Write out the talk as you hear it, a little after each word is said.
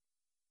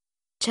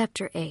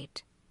Chapter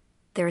 8.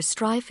 There is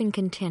strife and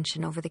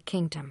contention over the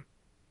kingdom.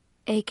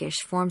 Achish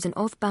forms an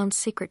oath-bound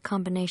secret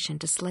combination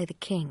to slay the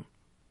king.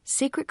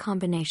 Secret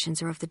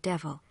combinations are of the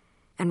devil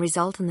and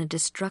result in the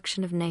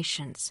destruction of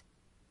nations.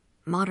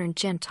 Modern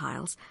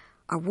Gentiles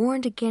are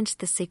warned against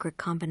the secret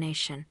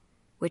combination,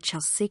 which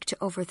shall seek to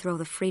overthrow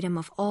the freedom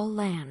of all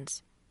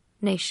lands,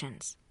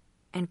 nations,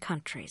 and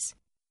countries.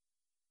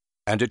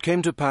 And it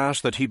came to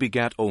pass that he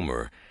begat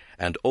Omer,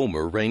 and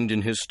Omer reigned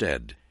in his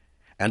stead.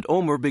 And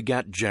Omer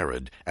begat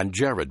Jared, and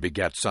Jared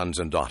begat sons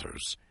and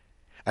daughters.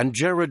 And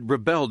Jared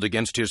rebelled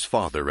against his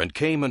father, and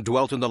came and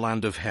dwelt in the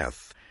land of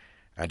Heth.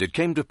 And it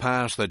came to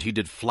pass that he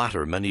did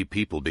flatter many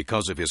people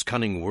because of his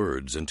cunning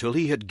words, until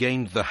he had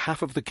gained the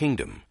half of the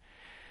kingdom.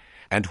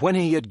 And when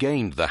he had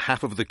gained the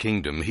half of the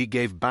kingdom, he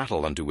gave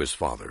battle unto his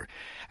father,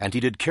 and he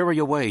did carry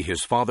away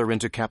his father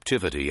into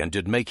captivity, and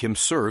did make him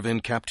serve in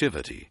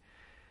captivity.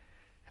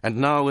 And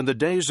now in the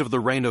days of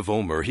the reign of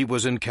Omer he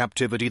was in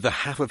captivity the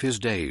half of his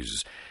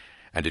days.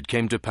 And it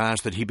came to pass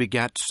that he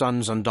begat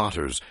sons and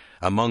daughters,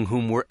 among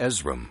whom were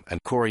Esrom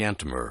and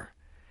Coriantumr.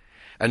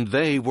 And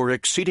they were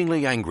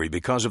exceedingly angry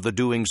because of the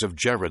doings of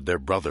Jared their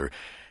brother,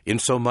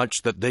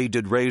 insomuch that they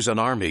did raise an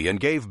army, and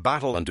gave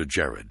battle unto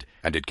Jared.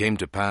 And it came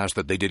to pass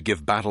that they did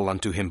give battle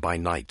unto him by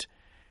night.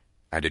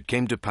 And it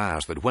came to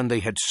pass that when they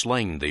had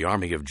slain the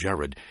army of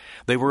Jared,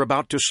 they were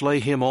about to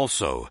slay him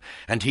also.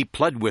 And he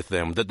pled with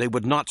them that they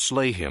would not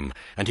slay him,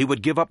 and he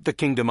would give up the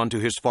kingdom unto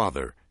his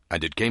father.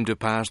 And it came to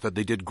pass that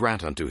they did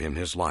grant unto him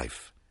his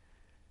life.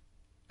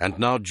 And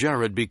now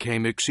Jared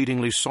became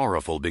exceedingly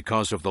sorrowful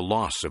because of the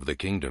loss of the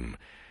kingdom,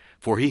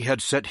 for he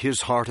had set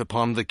his heart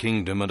upon the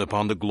kingdom and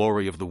upon the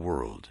glory of the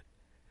world.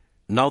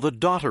 Now the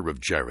daughter of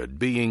Jared,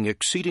 being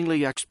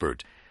exceedingly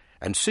expert,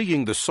 and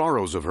seeing the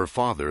sorrows of her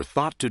father,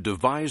 thought to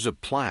devise a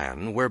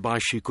plan whereby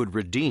she could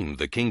redeem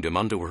the kingdom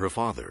unto her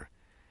father.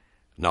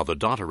 Now the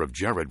daughter of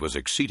Jared was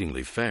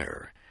exceedingly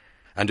fair.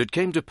 And it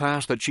came to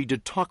pass that she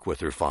did talk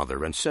with her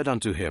father, and said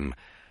unto him,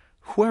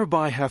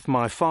 Whereby hath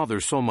my father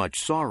so much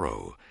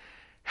sorrow?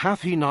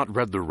 Hath he not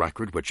read the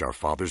record which our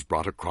fathers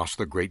brought across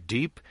the great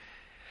deep?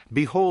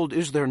 Behold,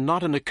 is there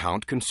not an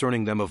account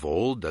concerning them of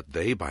old, that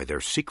they by their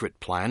secret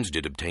plans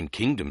did obtain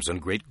kingdoms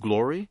and great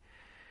glory?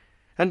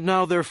 And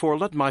now therefore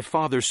let my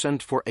father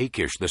send for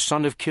Achish the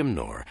son of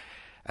Kimnor,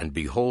 and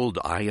behold,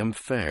 I am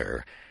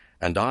fair,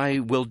 and I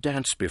will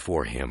dance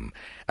before him,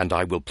 and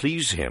I will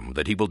please him,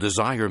 that he will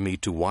desire me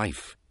to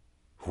wife.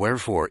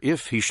 Wherefore,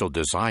 if he shall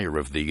desire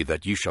of thee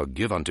that ye shall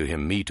give unto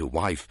him me to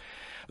wife,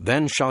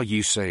 then shall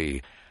ye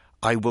say,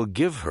 I will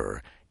give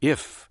her,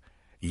 if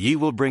ye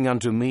will bring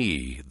unto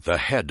me the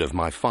head of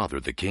my father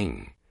the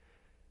king.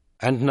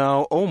 And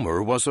now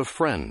Omer was a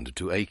friend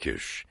to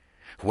Achish.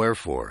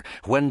 Wherefore,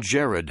 when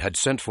Jared had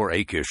sent for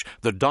Achish,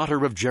 the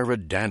daughter of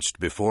Jared danced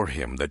before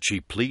him, that she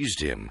pleased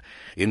him,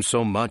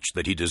 insomuch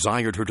that he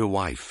desired her to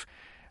wife.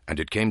 And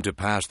it came to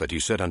pass that he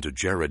said unto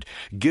Jared,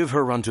 Give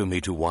her unto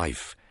me to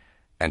wife.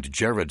 And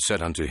Jared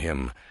said unto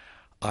him,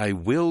 I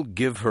will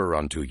give her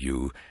unto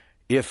you,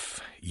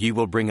 if ye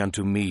will bring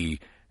unto me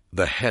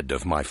the head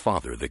of my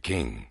father the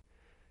king.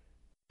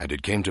 And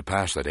it came to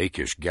pass that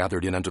Achish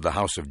gathered in unto the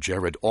house of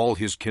Jared all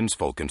his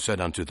kinsfolk, and said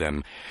unto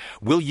them,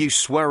 Will ye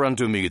swear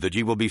unto me that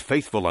ye will be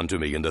faithful unto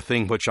me in the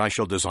thing which I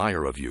shall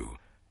desire of you?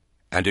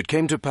 And it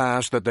came to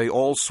pass that they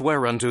all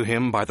sware unto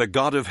him by the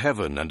God of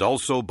heaven, and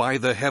also by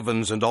the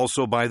heavens, and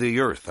also by the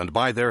earth, and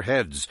by their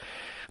heads,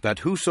 that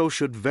whoso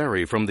should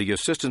vary from the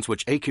assistance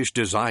which Achish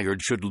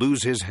desired should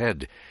lose his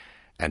head,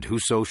 and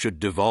whoso should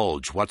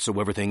divulge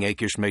whatsoever thing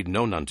Achish made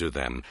known unto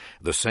them,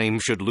 the same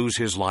should lose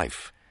his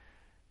life.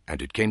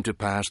 And it came to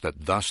pass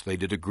that thus they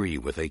did agree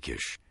with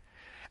Achish.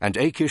 And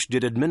Achish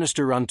did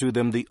administer unto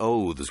them the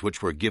oaths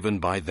which were given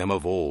by them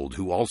of old,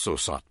 who also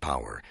sought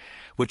power,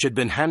 which had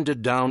been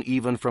handed down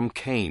even from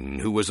Cain,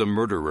 who was a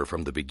murderer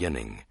from the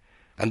beginning.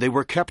 And they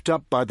were kept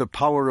up by the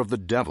power of the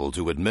devil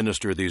to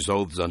administer these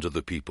oaths unto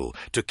the people,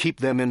 to keep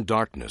them in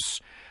darkness,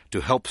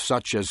 to help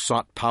such as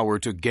sought power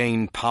to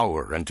gain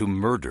power, and to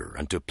murder,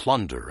 and to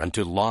plunder, and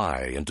to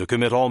lie, and to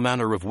commit all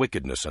manner of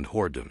wickedness and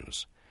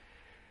whoredoms.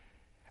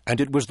 And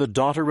it was the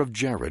daughter of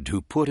Jared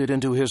who put it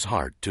into his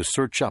heart to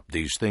search up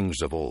these things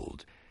of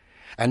old.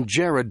 And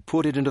Jared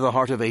put it into the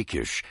heart of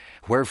Achish,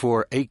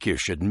 wherefore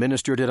Achish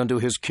administered it unto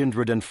his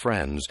kindred and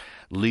friends,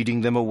 leading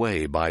them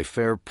away by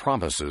fair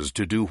promises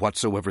to do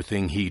whatsoever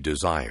thing he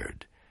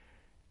desired.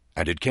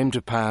 And it came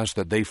to pass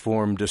that they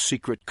formed a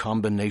secret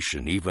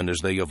combination, even as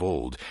they of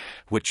old,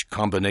 which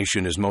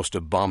combination is most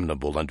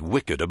abominable and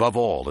wicked above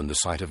all in the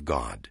sight of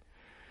God.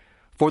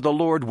 For the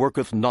Lord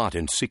worketh not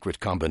in secret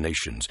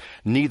combinations,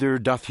 neither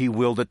doth he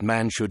will that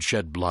man should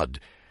shed blood,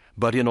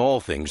 but in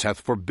all things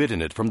hath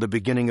forbidden it from the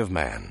beginning of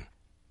man.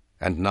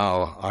 And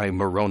now I,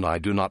 Moroni,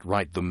 do not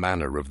write the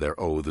manner of their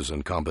oaths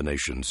and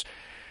combinations,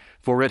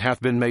 for it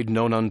hath been made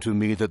known unto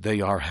me that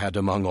they are had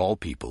among all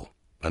people,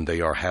 and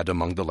they are had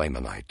among the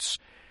Lamanites.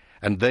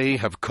 And they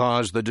have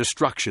caused the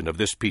destruction of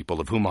this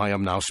people of whom I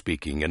am now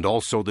speaking, and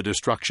also the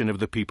destruction of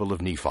the people of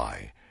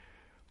Nephi.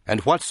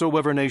 And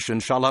whatsoever nation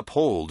shall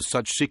uphold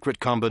such secret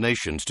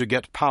combinations to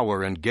get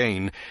power and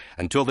gain,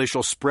 until they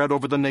shall spread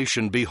over the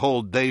nation,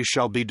 behold, they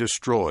shall be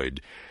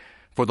destroyed.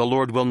 For the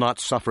Lord will not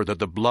suffer that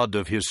the blood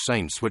of his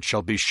saints, which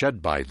shall be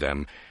shed by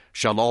them,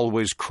 shall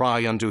always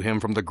cry unto him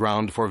from the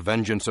ground for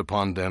vengeance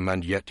upon them,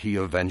 and yet he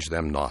avenge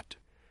them not.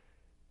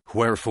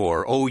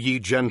 Wherefore, O ye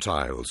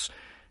Gentiles,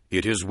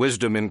 it is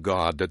wisdom in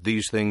God that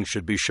these things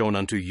should be shown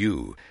unto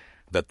you,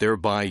 that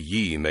thereby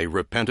ye may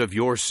repent of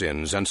your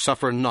sins, and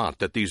suffer not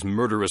that these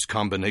murderous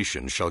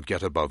combinations shall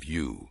get above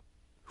you,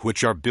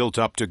 which are built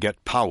up to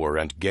get power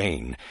and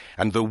gain,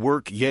 and the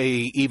work,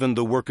 yea, even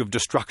the work of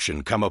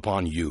destruction come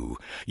upon you.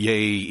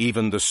 Yea,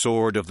 even the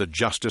sword of the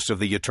justice of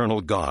the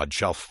eternal God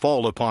shall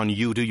fall upon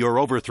you to your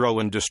overthrow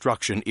and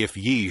destruction, if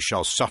ye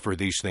shall suffer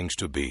these things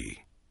to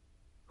be.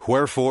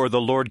 Wherefore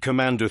the Lord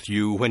commandeth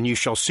you, when ye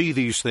shall see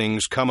these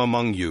things come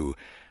among you,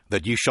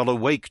 that ye shall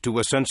awake to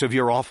a sense of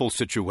your awful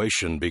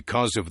situation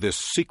because of this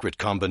secret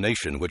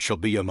combination which shall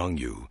be among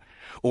you.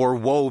 Or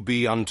woe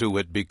be unto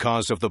it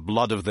because of the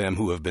blood of them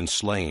who have been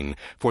slain,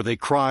 for they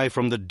cry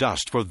from the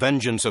dust for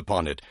vengeance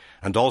upon it,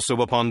 and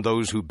also upon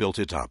those who built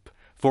it up.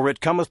 For it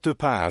cometh to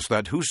pass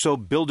that whoso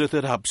buildeth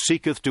it up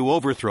seeketh to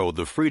overthrow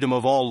the freedom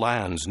of all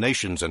lands,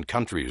 nations, and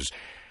countries,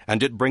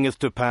 and it bringeth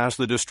to pass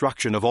the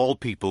destruction of all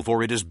people,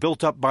 for it is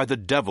built up by the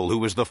devil,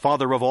 who is the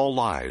father of all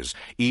lies,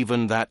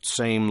 even that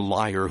same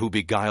liar who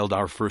beguiled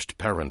our first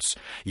parents,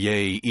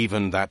 yea,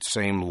 even that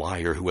same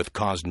liar who hath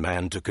caused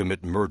man to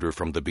commit murder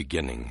from the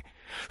beginning,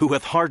 who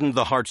hath hardened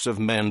the hearts of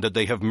men, that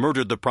they have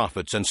murdered the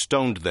prophets, and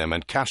stoned them,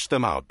 and cast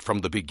them out from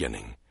the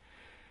beginning.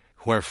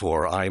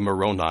 Wherefore I,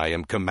 Moroni,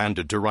 am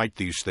commanded to write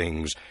these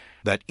things,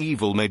 that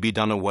evil may be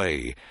done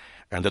away,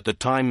 and that the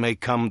time may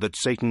come that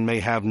Satan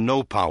may have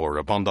no power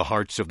upon the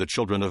hearts of the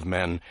children of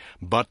men,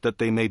 but that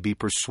they may be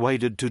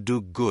persuaded to do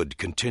good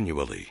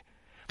continually,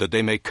 that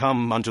they may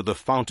come unto the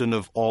fountain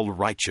of all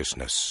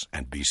righteousness,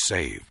 and be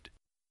saved.